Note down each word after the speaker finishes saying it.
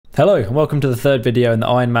Hello and welcome to the third video in the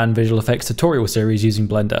Iron Man visual effects tutorial series using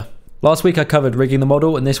Blender. Last week I covered rigging the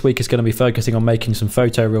model, and this week is going to be focusing on making some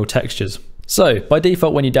photoreal textures. So by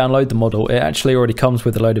default, when you download the model, it actually already comes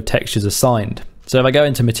with a load of textures assigned. So if I go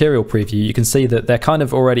into material preview, you can see that they're kind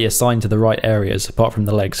of already assigned to the right areas, apart from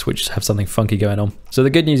the legs, which have something funky going on. So the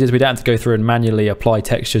good news is we don't have to go through and manually apply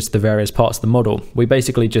textures to the various parts of the model. We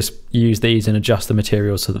basically just use these and adjust the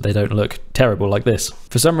materials so that they don't look terrible like this.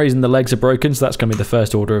 For some reason the legs are broken, so that's going to be the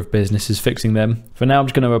first order of business, is fixing them. For now I'm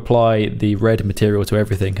just going to apply the red material to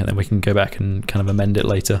everything, and then we can go back and kind of amend it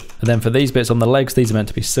later. And then for these bits on the legs, these are meant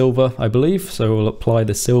to be silver, I believe, so we'll apply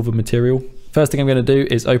the silver material. First thing I'm going to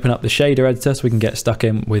do is open up the shader editor so we can get stuck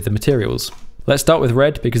in with the materials. Let's start with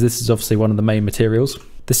red because this is obviously one of the main materials.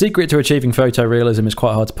 The secret to achieving photorealism is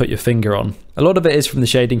quite hard to put your finger on. A lot of it is from the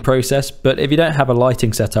shading process, but if you don't have a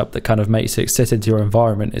lighting setup that kind of makes it sit into your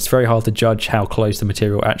environment, it's very hard to judge how close the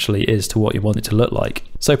material actually is to what you want it to look like.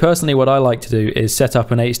 So personally what I like to do is set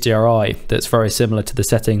up an HDRI that's very similar to the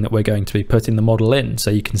setting that we're going to be putting the model in,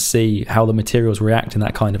 so you can see how the materials react in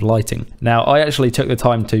that kind of lighting. Now I actually took the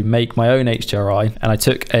time to make my own HDRI, and I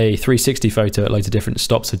took a 360 photo at loads of different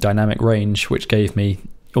stops of dynamic range, which gave me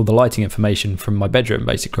all the lighting information from my bedroom,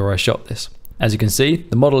 basically, where I shot this. As you can see,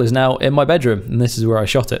 the model is now in my bedroom, and this is where I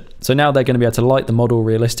shot it. So now they're going to be able to light the model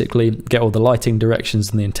realistically, get all the lighting directions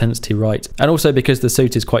and the intensity right. And also because the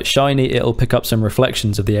suit is quite shiny, it'll pick up some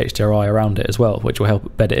reflections of the HDRI around it as well, which will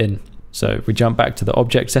help bed it in. So if we jump back to the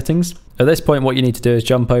object settings, at this point what you need to do is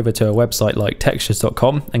jump over to a website like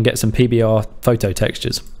textures.com and get some PBR photo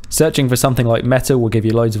textures. Searching for something like metal will give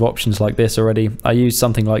you loads of options like this already. I used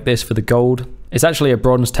something like this for the gold. It's actually a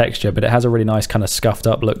bronze texture, but it has a really nice kind of scuffed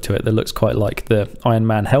up look to it that looks quite like the Iron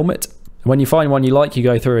Man helmet. When you find one you like, you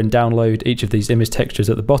go through and download each of these image textures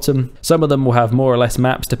at the bottom. Some of them will have more or less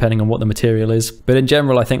maps depending on what the material is, but in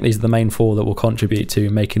general I think these are the main four that will contribute to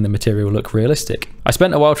making the material look realistic. I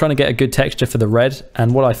spent a while trying to get a good texture for the red,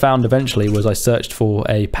 and what I found eventually was I searched for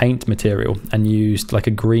a paint material and used like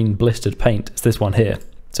a green blistered paint. It's this one here.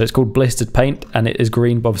 So it's called blistered paint and it is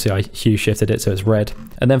green, but obviously I hue shifted it so it's red.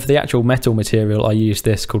 And then for the actual metal material I used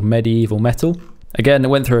this called medieval metal. Again, I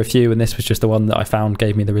went through a few and this was just the one that I found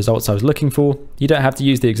gave me the results I was looking for. You don't have to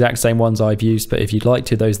use the exact same ones I've used, but if you'd like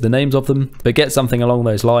to, those are the names of them. But get something along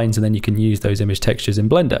those lines and then you can use those image textures in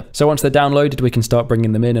Blender. So once they're downloaded, we can start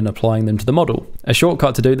bringing them in and applying them to the model. A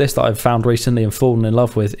shortcut to do this that I've found recently and fallen in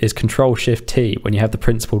love with is Ctrl-Shift-T when you have the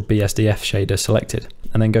principled BSDF shader selected,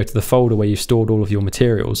 and then go to the folder where you've stored all of your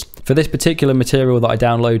materials. For this particular material that I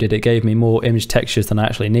downloaded, it gave me more image textures than I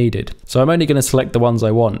actually needed. So I'm only going to select the ones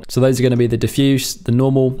I want. So those are going to be the diffuse, the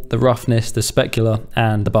normal, the roughness, the specular,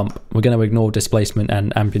 and the bump. We're going to ignore displacement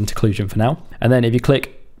and ambient occlusion for now. And then if you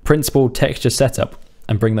click Principled Texture Setup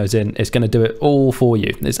and bring those in, it's going to do it all for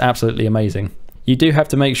you. It's absolutely amazing. You do have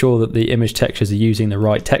to make sure that the image textures are using the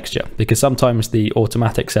right texture, because sometimes the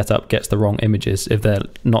automatic setup gets the wrong images if they're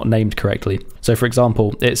not named correctly. So for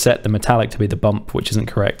example, it set the metallic to be the bump, which isn't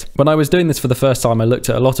correct. When I was doing this for the first time, I looked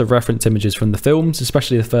at a lot of reference images from the films,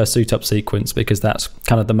 especially the first suit up sequence, because that's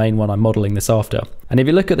kind of the main one I'm modeling this after. And if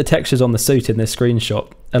you look at the textures on the suit in this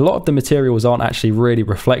screenshot, a lot of the materials aren't actually really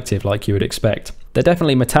reflective like you would expect. They're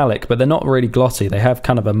definitely metallic, but they're not really glossy. They have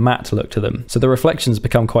kind of a matte look to them. So the reflections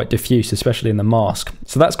become quite diffuse, especially in the mask.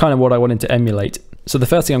 So that's kind of what I wanted to emulate. So the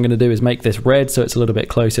first thing I'm going to do is make this red so it's a little bit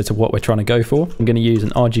closer to what we're trying to go for. I'm going to use an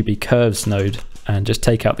RGB curves node and just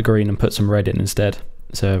take out the green and put some red in instead.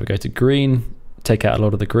 So we go to green, take out a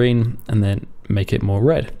lot of the green, and then make it more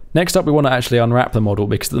red. Next up, we want to actually unwrap the model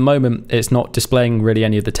because at the moment it's not displaying really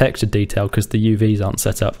any of the texture detail because the UVs aren't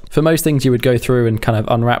set up. For most things you would go through and kind of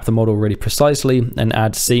unwrap the model really precisely and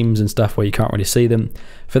add seams and stuff where you can't really see them.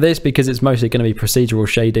 For this, because it's mostly going to be procedural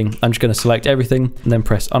shading, I'm just going to select everything and then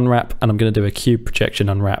press unwrap, and I'm going to do a cube projection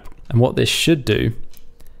unwrap. And what this should do,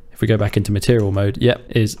 if we go back into material mode,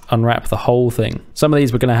 is unwrap the whole thing. Some of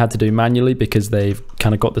these we're going to have to do manually because they've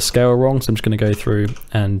kind of got the scale wrong, so I'm just going to go through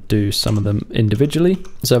and do some of them individually.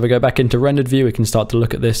 So if we go back into rendered view, we can start to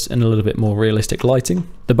look at this in a little bit more realistic lighting.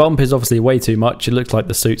 The bump is obviously way too much. It looks like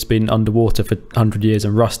the suit's been underwater for 100 years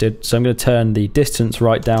and rusted, so I'm going to turn the distance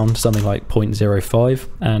right down to something like 0.05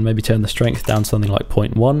 and maybe turn the strength down to something like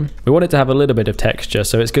 0.1. We want it to have a little bit of texture,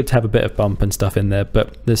 so it's good to have a bit of bump and stuff in there,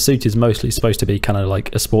 but the suit is mostly supposed to be kind of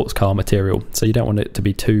like a sports car material, so you don't want it to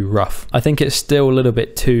be too rough. I think it's still a little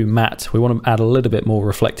bit too matte. We want to add a little bit more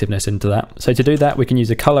reflectiveness into that. So to do that, we can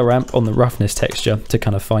use a color ramp on the roughness texture to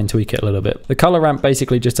kind of fine tweak it a little bit. The color ramp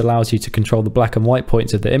basically just allows you to control the black and white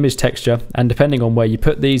points of the image texture, and depending on where you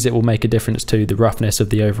put these, it will make a difference to the roughness of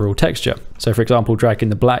the overall texture. So for example, dragging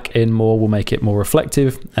the black in more will make it more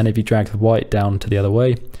reflective, and if you drag the white down to the other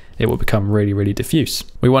way, it will become really, really diffuse.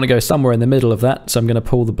 We want to go somewhere in the middle of that, so I'm going to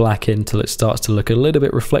pull the black in till it starts to look a little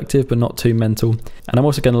bit reflective but not too mental. And I'm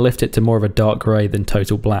also going to lift it to more of a dark grey than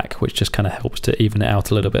total black, which just kind of helps to even it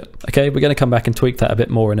out a little bit. Okay, we're going to come back and tweak that a bit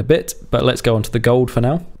more in a bit, but let's go on to the gold for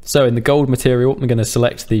now. So in the gold material, I'm going to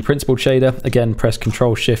select the principled shader. Again, press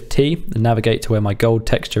Ctrl-Shift-T and navigate to where my gold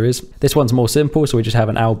texture is. This one's more simple, so we just have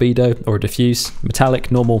an albedo or a diffuse,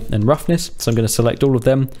 metallic, normal, and roughness. So I'm going to select all of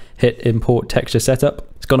them, hit Import Texture Setup.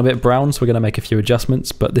 It's gone a bit brown, so we're going to make a few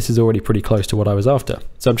adjustments, but this is already pretty close to what I was after.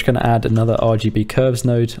 So I'm just going to add another RGB curves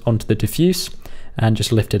node onto the diffuse and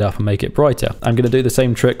just lift it up and make it brighter. I'm going to do the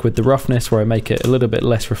same trick with the roughness, where I make it a little bit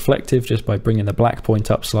less reflective just by bringing the black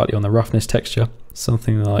point up slightly on the roughness texture.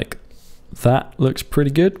 Something like that looks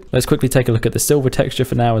pretty good. Let's quickly take a look at the silver texture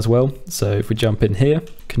for now as well. So if we jump in here,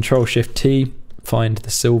 Ctrl-Shift-T, find the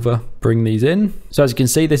silver, bring these in. So as you can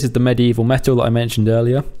see, this is the medieval metal that I mentioned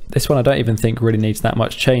earlier. This one I don't even think really needs that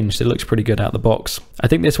much change. It looks pretty good out the box. I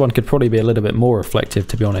think this one could probably be a little bit more reflective,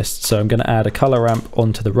 to be honest. So I'm going to add a color ramp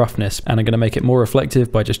onto the roughness, and I'm going to make it more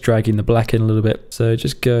reflective by just dragging the black in a little bit. So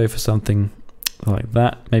just go for something like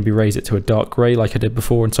that. Maybe raise it to a dark grey like I did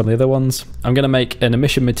before in some of the other ones. I'm going to make an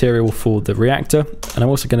emission material for the reactor, and I'm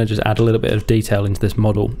also going to just add a little bit of detail into this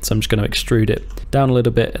model. So I'm just going to extrude it down a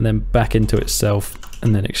little bit and then back into itself,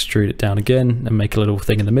 and then extrude it down again and make a little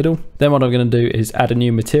thing in the middle. Then what I'm going to do is add a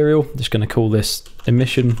new material. I'm just going to call this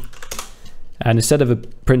emission, and instead of a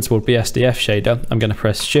principled BSDF shader, I'm going to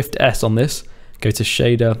press Shift S on this, go to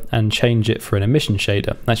shader and change it for an emission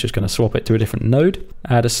shader. That's just going to swap it to a different node.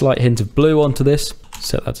 Add a slight hint of blue onto this,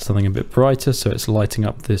 set that to something a bit brighter so it's lighting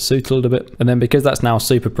up the suit a little bit. And then because that's now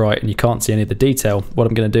super bright and you can't see any of the detail, what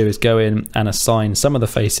I'm going to do is go in and assign some of the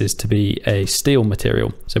faces to be a steel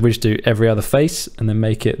material. So if we just do every other face and then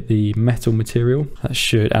make it the metal material, that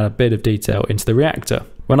should add a bit of detail into the reactor.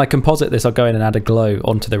 When I composite this, I'll go in and add a glow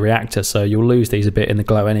onto the reactor, so you'll lose these a bit in the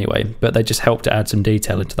glow anyway, but they just help to add some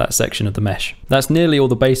detail into that section of the mesh. That's nearly all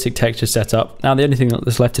the basic texture set up. Now the only thing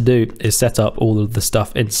that's left to do is set up all of the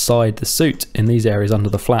stuff inside the suit in these areas under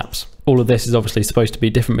the flaps. All of this is obviously supposed to be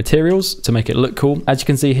different materials to make it look cool. As you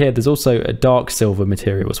can see here, there's also a dark silver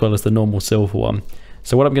material as well as the normal silver one.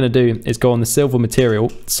 So what I'm going to do is go on the silver material,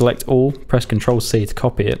 select all, press Ctrl-C to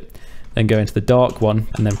copy it, then go into the dark one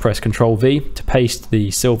and then press Ctrl-V to paste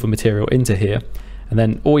the silver material into here. And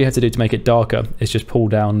then all you have to do to make it darker is just pull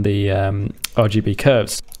down the RGB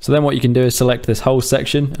curves. So then what you can do is select this whole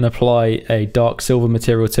section and apply a dark silver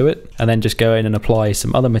material to it, and then just go in and apply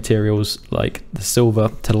some other materials like the silver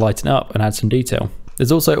to lighten up and add some detail.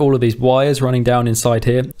 There's also all of these wires running down inside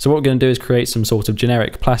here. So what we're going to do is create some sort of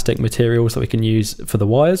generic plastic materials that we can use for the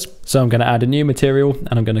wires. So I'm going to add a new material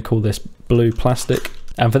and I'm going to call this blue plastic.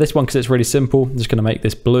 And for this one, because it's really simple, I'm just going to make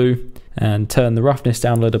this blue and turn the roughness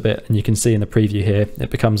down a little bit, and you can see in the preview here it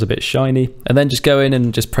becomes a bit shiny. And then just go in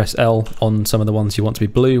and just press L on some of the ones you want to be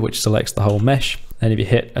blue, which selects the whole mesh. Then if you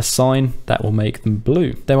hit assign, that will make them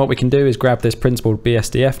blue. Then what we can do is grab this principled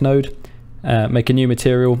BSDF node, make a new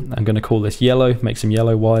material. I'm going to call this yellow, make some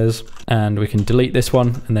yellow wires, and we can delete this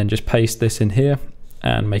one and then just paste this in here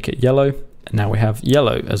and make it yellow. And now we have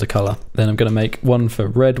yellow as a color. Then I'm going to make one for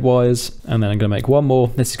red wires, and then I'm going to make one more.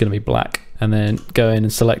 This is going to be black, and then go in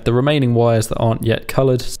and select the remaining wires that aren't yet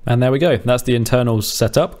colored. And there we go. That's the internals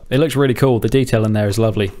set up. It looks really cool. The detail in there is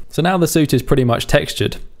lovely. So now the suit is pretty much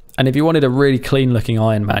textured. And if you wanted a really clean looking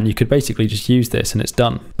Iron Man, you could basically just use this and it's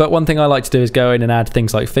done. But one thing I like to do is go in and add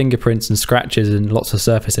things like fingerprints and scratches and lots of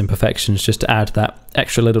surface imperfections just to add that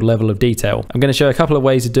extra little level of detail. I'm going to show a couple of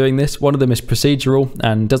ways of doing this. One of them is procedural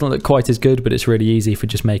and doesn't look quite as good, but it's really easy for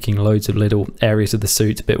just making loads of little areas of the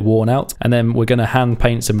suit a bit worn out. And then we're going to hand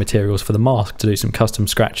paint some materials for the mask to do some custom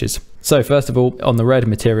scratches. So first of all, on the red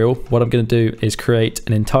material, what I'm going to do is create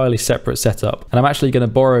an entirely separate setup. And I'm actually going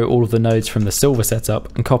to borrow all of the nodes from the silver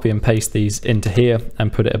setup and copy and paste these into here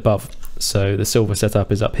and put it above. So the silver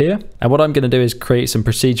setup is up here. And what I'm going to do is create some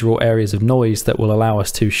procedural areas of noise that will allow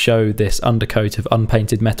us to show this undercoat of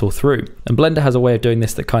unpainted metal through. And Blender has a way of doing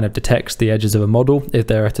this that kind of detects the edges of a model if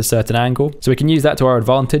they're at a certain angle. So we can use that to our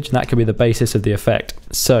advantage, and that can be the basis of the effect.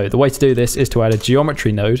 So the way to do this is to add a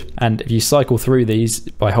geometry node. And if you cycle through these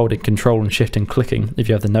by holding Control and Shift and clicking, if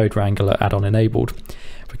you have the node wrangler add-on enabled,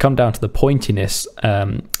 if we come down to the pointiness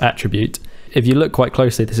attribute, if you look quite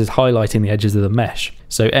closely, this is highlighting the edges of the mesh.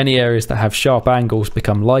 So any areas that have sharp angles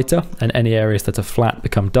become lighter, and any areas that are flat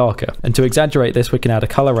become darker. And to exaggerate this, we can add a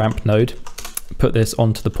color ramp node, put this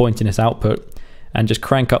onto the pointiness output, and just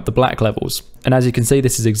crank up the black levels. And as you can see,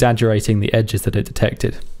 this is exaggerating the edges that it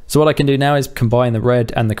detected. So what I can do now is combine the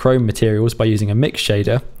red and the chrome materials by using a mix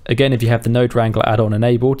shader. Again, if you have the Node Wrangler add-on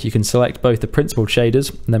enabled, you can select both the principled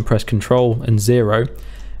shaders and then press Ctrl and 0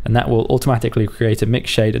 and that will automatically create a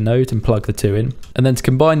mix shader node and plug the two in. And then to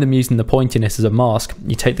combine them using the pointiness as a mask,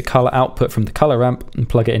 you take the color output from the color ramp and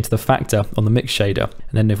plug it into the factor on the mix shader.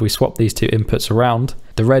 And then if we swap these two inputs around,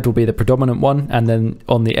 the red will be the predominant one, and then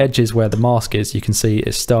on the edges where the mask is, you can see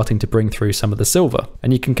it's starting to bring through some of the silver.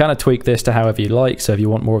 And you can kind of tweak this to however you like. So if you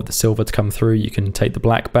want more of the silver to come through, you can take the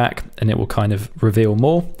black back and it will kind of reveal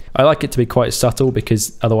more. I like it to be quite subtle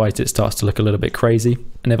because otherwise it starts to look a little bit crazy.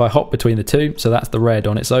 And if I hop between the two, so that's the red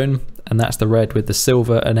on its own, and that's the red with the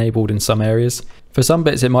silver enabled in some areas. For some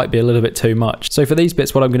bits, it might be a little bit too much. So for these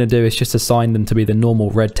bits, what I'm going to do is just assign them to be the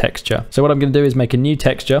normal red texture. So what I'm going to do is make a new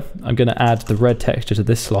texture. I'm going to add the red texture to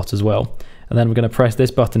this slot as well. And then I'm going to press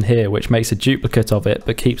this button here, which makes a duplicate of it,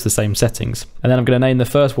 but keeps the same settings. And then I'm going to name the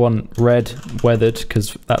first one red weathered,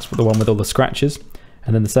 because that's the one with all the scratches.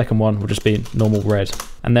 And then the second one will just be normal red.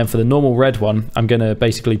 And then for the normal red one, I'm going to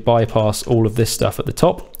basically bypass all of this stuff at the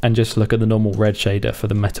top and just look at the normal red shader for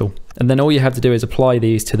the metal. And then all you have to do is apply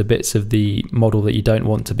these to the bits of the model that you don't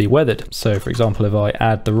want to be weathered. So for example, if I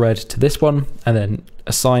add the red to this one and then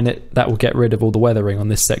assign it, that will get rid of all the weathering on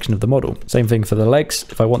this section of the model. Same thing for the legs.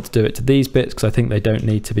 If I want to do it to these bits, because I think they don't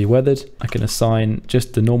need to be weathered, I can assign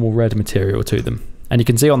just the normal red material to them. And you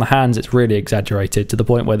can see on the hands, it's really exaggerated to the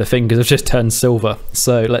point where the fingers have just turned silver.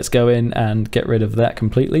 So let's go in and get rid of that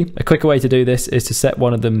completely. A quicker way to do this is to set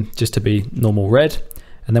one of them just to be normal red.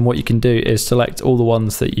 And then what you can do is select all the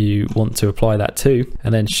ones that you want to apply that to,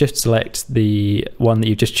 and then shift select the one that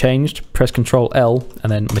you've just changed, press Ctrl L and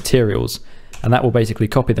then materials. And that will basically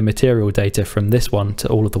copy the material data from this one to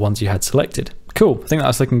all of the ones you had selected. Cool, I think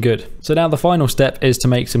that's looking good. So now the final step is to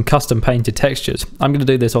make some custom painted textures. I'm going to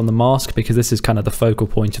do this on the mask because this is kind of the focal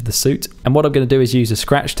point of the suit. And what I'm going to do is use a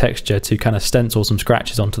scratch texture to kind of stencil some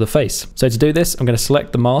scratches onto the face. So to do this, I'm going to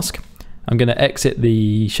select the mask. I'm going to exit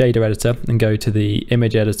the shader editor and go to the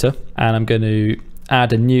image editor. And I'm going to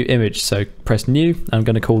add a new image. So press new, and I'm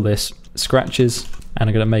going to call this scratches. And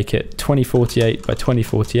I'm going to make it 2048 by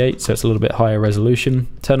 2048, so it's a little bit higher resolution.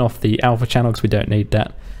 Turn off the alpha channel because we don't need that,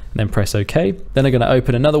 and then press OK. Then I'm going to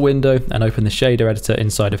open another window and open the shader editor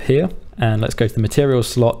inside of here. And let's go to the materials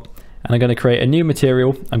slot, and I'm going to create a new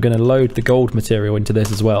material. I'm going to load the gold material into this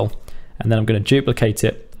as well, and then I'm going to duplicate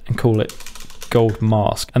it and call it gold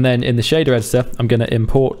mask. And then in the shader editor, I'm going to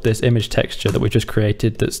import this image texture that we just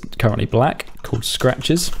created that's currently black, called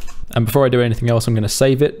scratches. And before I do anything else, I'm going to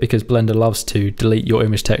save it because Blender loves to delete your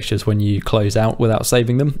image textures when you close out without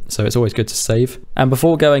saving them. So it's always good to save. And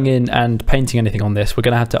before going in and painting anything on this, we're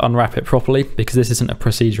going to have to unwrap it properly because this isn't a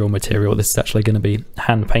procedural material. This is actually going to be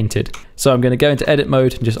hand painted. So I'm going to go into edit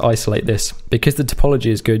mode and just isolate this. Because the topology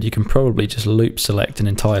is good, you can probably just loop select an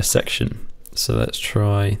entire section. So let's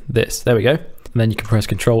try this. There we go. And then you can press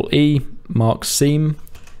Ctrl E, mark seam.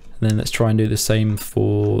 And then let's try and do the same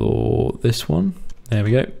for this one. There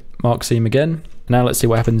we go. Mark seam again. Now let's see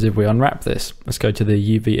what happens if we unwrap this. Let's go to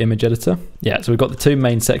the UV image editor. Yeah, so we've got the two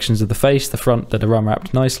main sections of the face, the front that are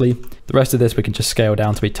unwrapped nicely. The rest of this we can just scale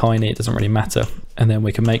down to be tiny, it doesn't really matter. And then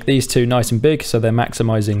we can make these two nice and big so they're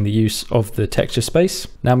maximizing the use of the texture space.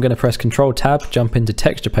 Now I'm going to press Ctrl Tab, jump into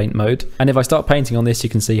texture paint mode. And if I start painting on this, you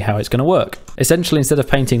can see how it's going to work. Essentially, instead of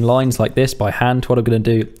painting lines like this by hand, what I'm going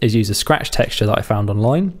to do is use a scratch texture that I found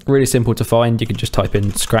online. Really simple to find. You can just type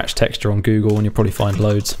in scratch texture on Google and you'll probably find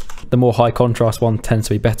loads. The more high contrast one tends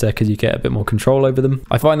to be better because you get a bit more control over them.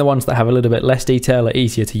 I find the ones that have a little bit less detail are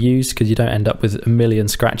easier to use because you don't end up with a million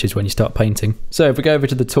scratches when you start painting. So if we go over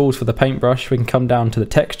to the tools for the paintbrush, we can come down to the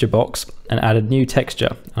texture box and add a new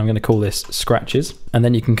texture. I'm going to call this scratches. And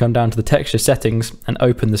then you can come down to the texture settings and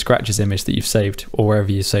open the scratches image that you've saved or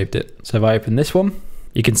wherever you saved it. So if I open this one,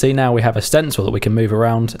 you can see now we have a stencil that we can move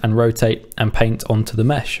around and rotate and paint onto the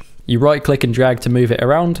mesh. You right click and drag to move it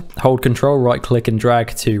around, hold Control, right click and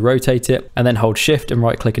drag to rotate it, and then hold Shift and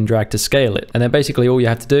right click and drag to scale it. And then basically all you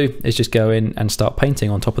have to do is just go in and start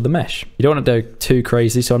painting on top of the mesh. You don't want to go too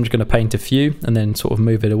crazy, so I'm just going to paint a few and then sort of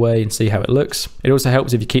move it away and see how it looks. It also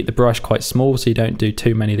helps if you keep the brush quite small so you don't do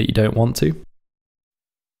too many that you don't want to.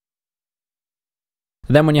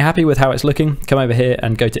 And then when you're happy with how it's looking, come over here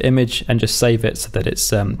and go to Image and just save it so that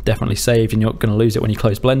it's definitely saved and you're not going to lose it when you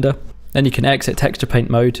close Blender. Then you can exit texture paint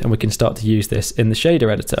mode and we can start to use this in the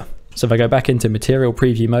shader editor. So if I go back into material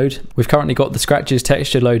preview mode, we've currently got the scratches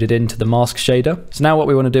texture loaded into the mask shader. So now what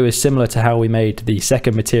we want to do is similar to how we made the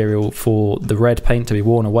second material for the red paint to be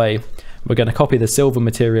worn away. We're going to copy the silver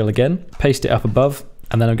material again, paste it up above,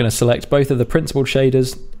 and then I'm going to select both of the principled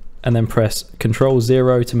shaders and then press Ctrl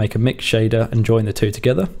 0 to make a mix shader and join the two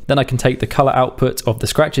together. Then I can take the color output of the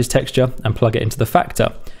scratches texture and plug it into the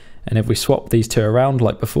factor. And if we swap these two around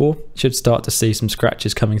like before, you should start to see some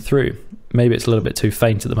scratches coming through. Maybe it's a little bit too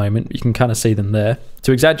faint at the moment. You can kind of see them there.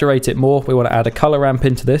 To exaggerate it more, we want to add a color ramp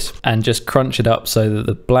into this and just crunch it up so that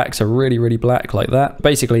the blacks are really, really black like that.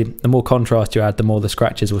 Basically, the more contrast you add, the more the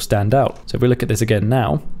scratches will stand out. So if we look at this again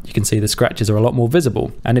now, you can see the scratches are a lot more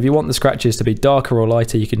visible. And if you want the scratches to be darker or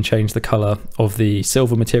lighter, you can change the color of the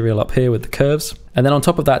silver material up here with the curves. And then on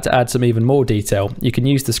top of that, to add some even more detail, you can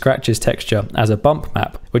use the scratches texture as a bump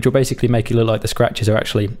map, which will basically make it look like the scratches are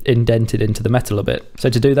actually indented into the metal a bit. So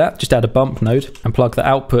to do that, just add a bump node and plug the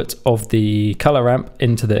output of the color ramp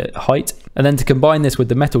into the height. And then to combine this with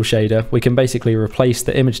the metal shader, we can basically replace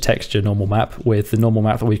the image texture normal map with the normal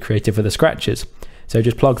map that we created for the scratches. So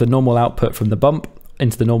just plug the normal output from the bump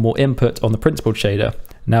into the normal input on the principled shader.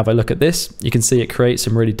 Now if I look at this, you can see it creates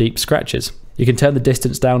some really deep scratches. You can turn the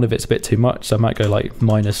distance down if it's a bit too much, so I might go like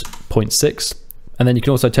minus 0.6. And then you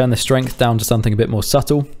can also turn the strength down to something a bit more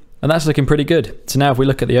subtle. And that's looking pretty good. So now if we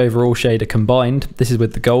look at the overall shader combined, this is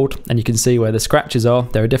with the gold, and you can see where the scratches are.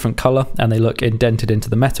 They're a different color and they look indented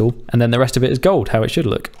into the metal. And then the rest of it is gold, how it should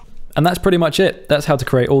look. And that's pretty much it. That's how to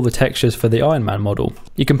create all the textures for the Iron Man model.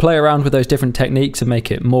 You can play around with those different techniques and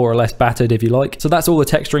make it more or less battered if you like. So that's all the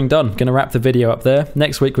texturing done. Going to wrap the video up there.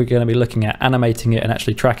 Next week we're going to be looking at animating it and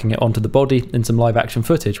actually tracking it onto the body in some live action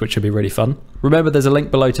footage, which should be really fun. Remember, there's a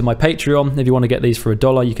link below to my Patreon. If you want to get these for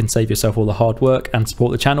 $1, you can save yourself all the hard work and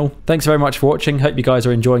support the channel. Thanks very much for watching. Hope you guys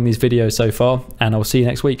are enjoying these videos so far, and I'll see you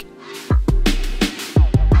next week.